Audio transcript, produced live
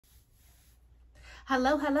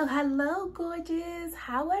Hello, hello, hello, gorgeous.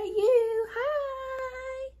 How are you?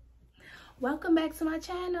 Hi. Welcome back to my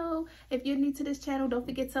channel. If you're new to this channel, don't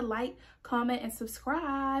forget to like, comment, and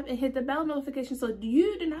subscribe, and hit the bell notification so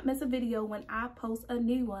you do not miss a video when I post a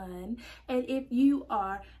new one. And if you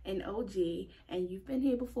are an OG and you've been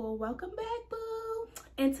here before, welcome back, boo.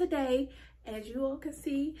 And today, as you all can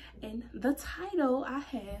see in the title, I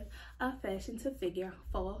have a fashion to figure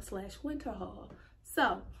fall/winter haul.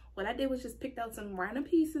 So what I did was just picked out some random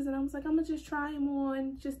pieces and I was like, I'm gonna just try them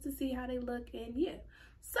on just to see how they look. And yeah,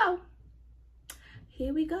 so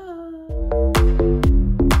here we go.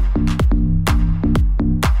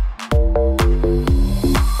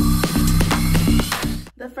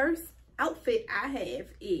 The first outfit I have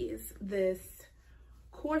is this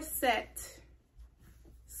corset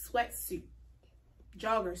sweatsuit,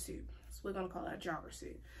 jogger suit. So we're gonna call it a jogger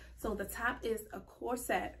suit. So the top is a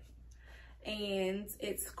corset and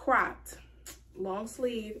it's cropped, long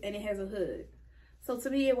sleeve, and it has a hood. So to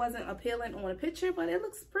me, it wasn't appealing on a picture, but it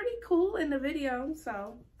looks pretty cool in the video.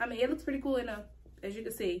 So, I mean, it looks pretty cool in the, as you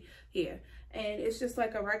can see here. And it's just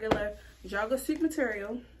like a regular jogger suit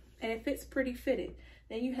material, and it fits pretty fitted.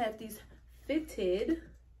 Then you have these fitted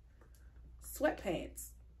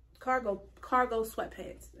sweatpants, cargo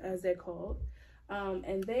sweatpants, as they're called.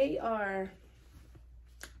 And they are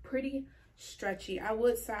pretty stretchy. I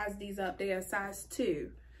would size these up. They are size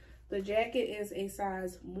 2. The jacket is a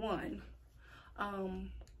size 1.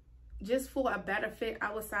 Just for a better fit,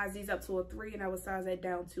 I would size these up to a 3 and I would size that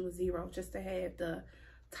down to a 0 just to have the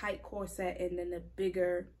tight corset and then the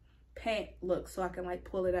bigger pant look so I can like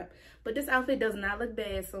pull it up. But this outfit does not look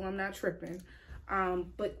bad, so I'm not tripping.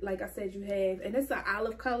 But like I said, you have, and it's an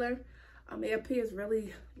olive color. It appears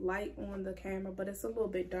really light on the camera, but it's a little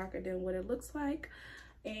bit darker than what it looks like.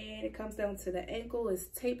 And it comes down to the ankle. It's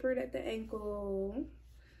tapered at the ankle.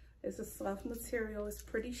 It's a soft material. It's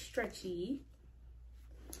pretty stretchy.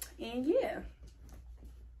 And yeah,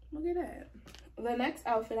 look at that. The next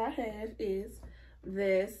outfit I have is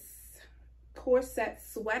this corset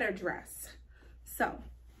sweater dress. So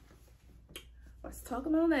let's talk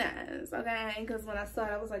about this, okay? Because when I saw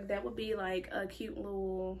it, I was like, that would be like a cute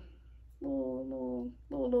little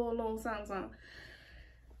something.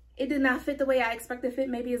 It did not fit the way I expected it to fit.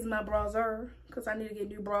 Maybe it's my brasier, because I need to get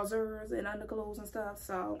new brasiers and underclothes and stuff.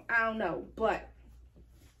 So I don't know, but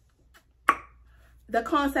the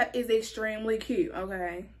concept is extremely cute,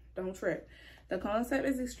 okay? Don't trip. The concept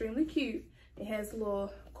is extremely cute. It has a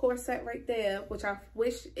little corset right there, which I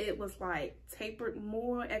wish it was like tapered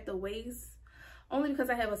more at the waist, only because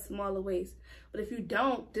I have a smaller waist. But if you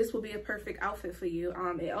don't, this will be a perfect outfit for you.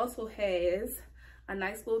 It also has a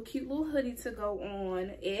nice little cute little hoodie to go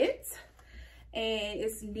on it, and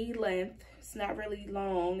it's knee length. It's not really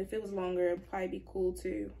long. If it was longer, it'd probably be cool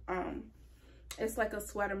too. It's like a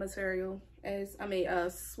sweater material, like a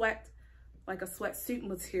sweatsuit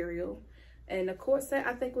material. And the corset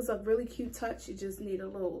I think was a really cute touch. You just need a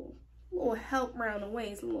little help around the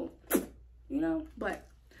waist, a little, you know. But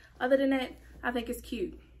other than that, I think it's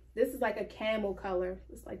cute. This is like a camel color.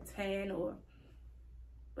 It's like tan or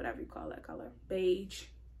whatever you call that color. Beige.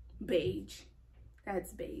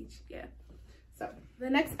 That's beige, yeah. So the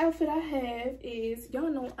next outfit I have is, y'all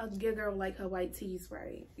know a good girl like her white tees,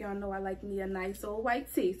 right? Y'all know I like me a nice old white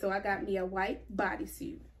tee. So I got me a white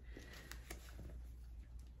bodysuit.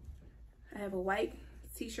 I have a white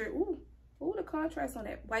t-shirt. Ooh, the contrast on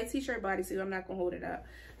that. White t-shirt bodysuit. I'm not gonna hold it up.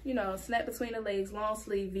 You know, snap between the legs, long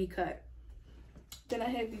sleeve V-cut. Then I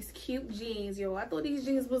have these cute jeans, yo. I thought these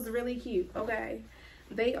jeans was really cute, okay?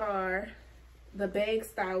 They are the bag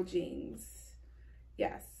style jeans.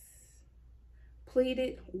 Yes.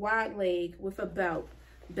 Pleated, wide leg with a belt.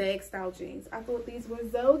 Bag style jeans. I thought these were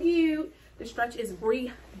so cute. The stretch is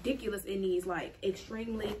ridiculous in these, like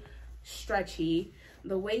extremely stretchy.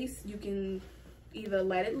 The waist, you can either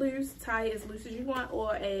let it loose, tie it as loose as you want,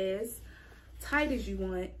 or as tight as you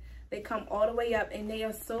want. They come all the way up and they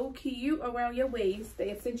are so cute around your waist.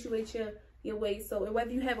 They accentuate your waist. So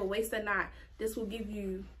whether you have a waist or not, this will give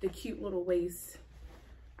you the cute little waist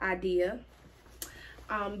idea.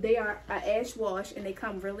 They are an ash wash and they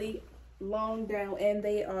come really long down and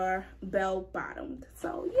they are bell bottomed.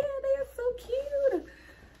 So yeah, they are so cute.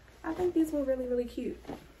 I think these were really, really cute.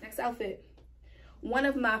 Next outfit. One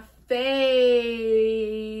of my favorites.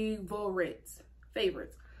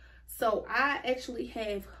 So I actually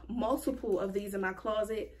have multiple of these in my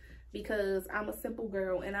closet because I'm a simple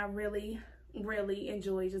girl and I really, really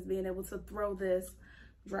enjoy just being able to throw this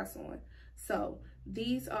dress on. So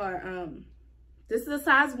these are, this is a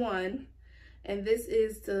size 1 and this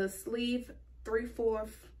is the sleeve 3/4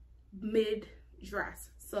 mid dress.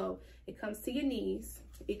 So it comes to your knees.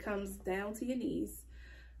 It comes down to your knees.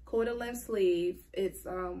 Quarter length sleeve. It's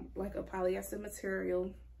like a polyester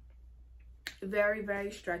material. Very, very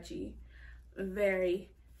stretchy.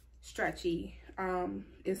 Very stretchy.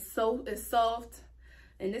 It's soft.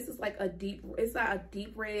 And this is like a deep, it's not a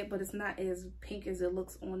deep red, but it's not as pink as it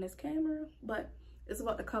looks on this camera. But it's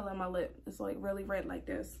about the color of my lip. It's like really red like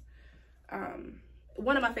this.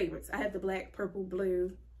 One of my favorites. I have the black, purple,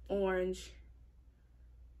 blue, orange,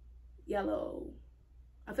 yellow.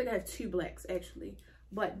 I think I have 2 blacks actually.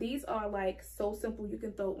 But these are like so simple. You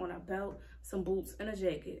can throw on a belt, some boots, and a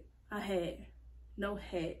jacket. A hat, no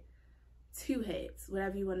hat, 2 hats,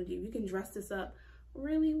 whatever you want to do. You can dress this up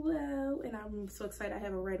really well, and I'm so excited I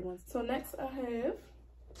have a red one. So next I have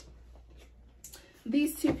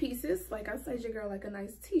these 2 pieces. Like I said, your girl like a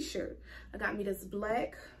nice t-shirt. I got me this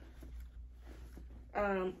black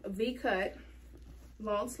V-cut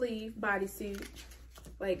long sleeve bodysuit.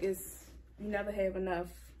 Like, it's, you never have enough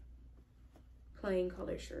plain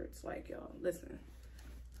color shirts, like, y'all, listen.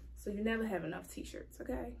 So you never have enough t-shirts,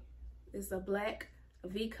 okay? It's a black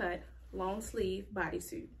V-cut long sleeve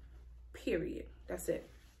bodysuit, period. That's it,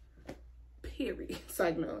 period.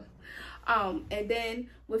 Side note. And then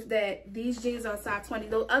with that, these jeans are size 20.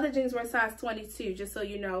 Those other jeans were size 22, just so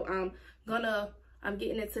you know. I'm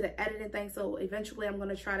getting into the editing thing, so eventually I'm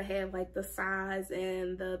gonna try to have like the size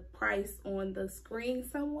and the price on the screen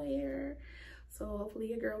somewhere. So hopefully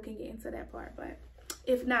your girl can get into that part. But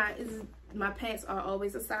if not, my pants are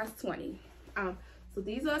always a size 20. So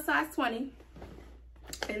these are a size 20,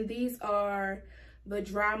 and these are the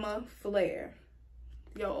Drama Flare.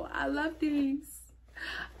 Yo, I love these.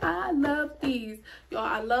 I love these. Yo,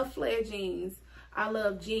 I love flare jeans. I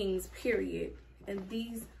love jeans, period. And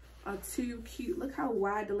these are too cute. Look how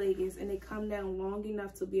wide the leg is, and they come down long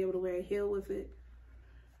enough to be able to wear a heel with it.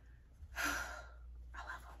 I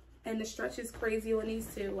love them. And the stretch is crazy on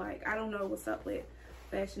these too. Like, I don't know what's up with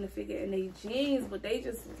Fashion to Figure and they jeans, but they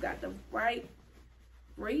just got the right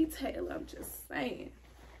retail. I'm just saying,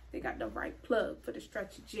 they got the right plug for the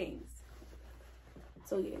stretchy jeans.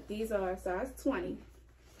 So yeah, these are size 20,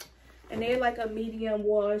 and they're like a medium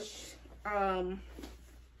wash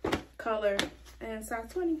color, and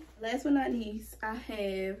size 20. Last but not least, I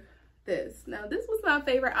have this. Now, this was my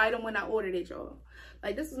favorite item when I ordered it, y'all.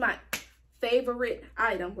 Like, this is my favorite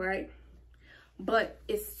item, right? But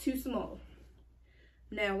it's too small.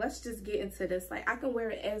 Now, let's just get into this. Like, I can wear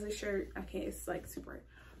it as a shirt. I can't, it's like super,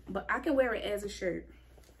 but I can wear it as a shirt,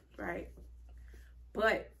 right?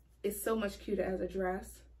 But it's so much cuter as a dress.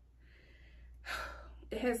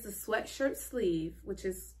 It has the sweatshirt sleeve, which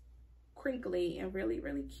is crinkly and really,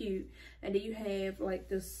 really cute. And then you have like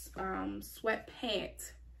this sweat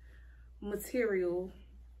pant material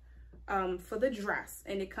for the dress.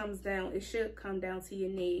 And it comes down, it should come down to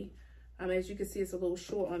your knee. As you can see, it's a little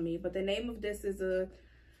short on me. But the name of this is a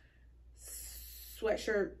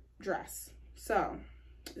sweatshirt dress. So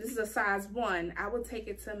this is a size 1. I would take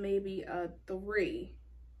it to maybe a 3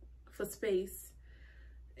 for space.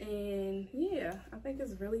 And yeah, I think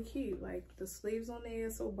it's really cute. Like, the sleeves on there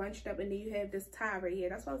is so bunched up, and then you have this tie right here.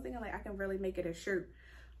 That's what I was thinking, like, I can really make it a shirt.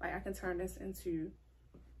 Like, I can turn this into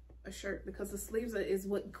a shirt, because the sleeves is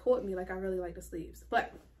what caught me. Like, I really like the sleeves.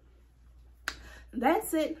 But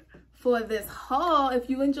that's it for this haul. If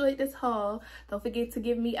you enjoyed this haul, don't forget to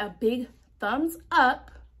give me a big thumbs up,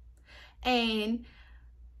 and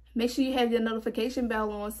make sure you have your notification bell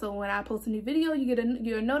on, so when I post a new video,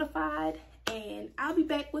 you're notified. And I'll be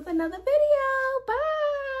back with another video. Bye.